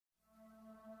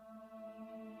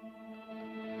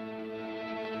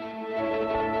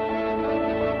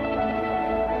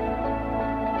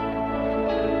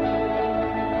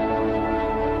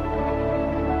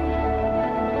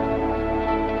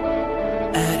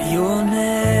your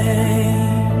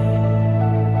name,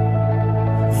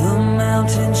 the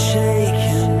mountains shake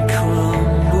and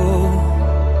crumble.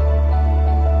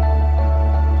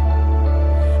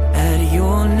 At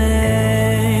your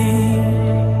name,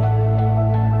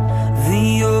 the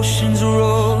oceans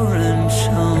roar and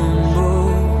tumble.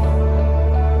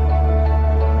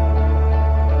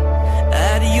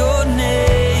 At your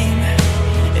name,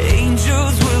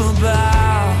 angels will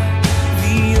bow,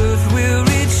 the earth will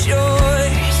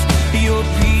rejoice, your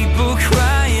people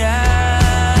cry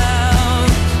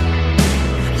out.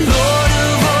 Lord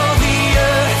of all the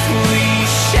earth, we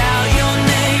shout your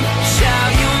name,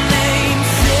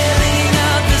 filling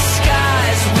up the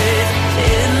skies with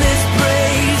endless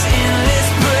praise, endless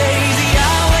praise.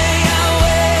 Yahweh,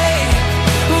 Yahweh,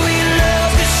 we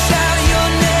love to shout your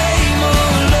name,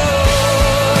 oh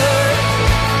Lord.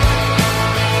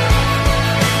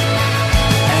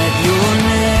 At your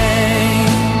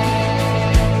name,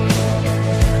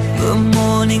 the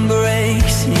morning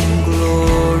breaks in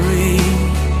glory.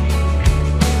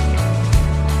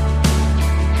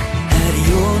 At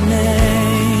your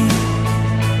name,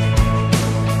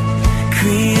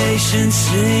 creation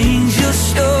sings your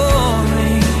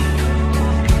story.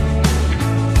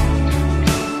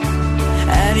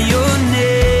 At your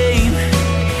name,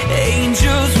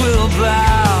 angels will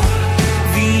bow,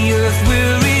 the earth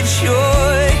will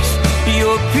rejoice,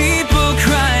 your people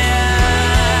cry out.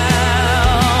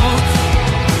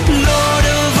 Lord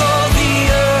of all the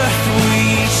earth, we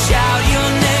shout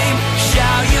your name,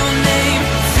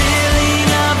 filling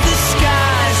up the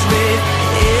skies with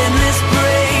endless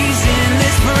praise,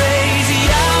 endless praise.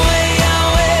 Yahweh,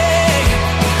 Yahweh,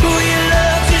 we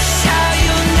love to shout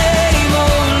your name,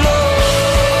 oh Lord.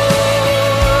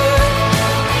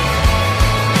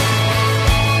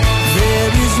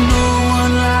 There is no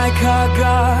one like our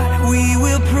God, we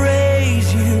will praise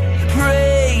you,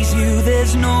 praise you.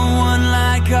 There's no one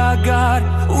like our God,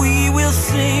 we will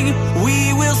sing,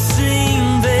 we will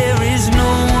sing. There is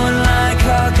no one like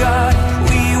our God,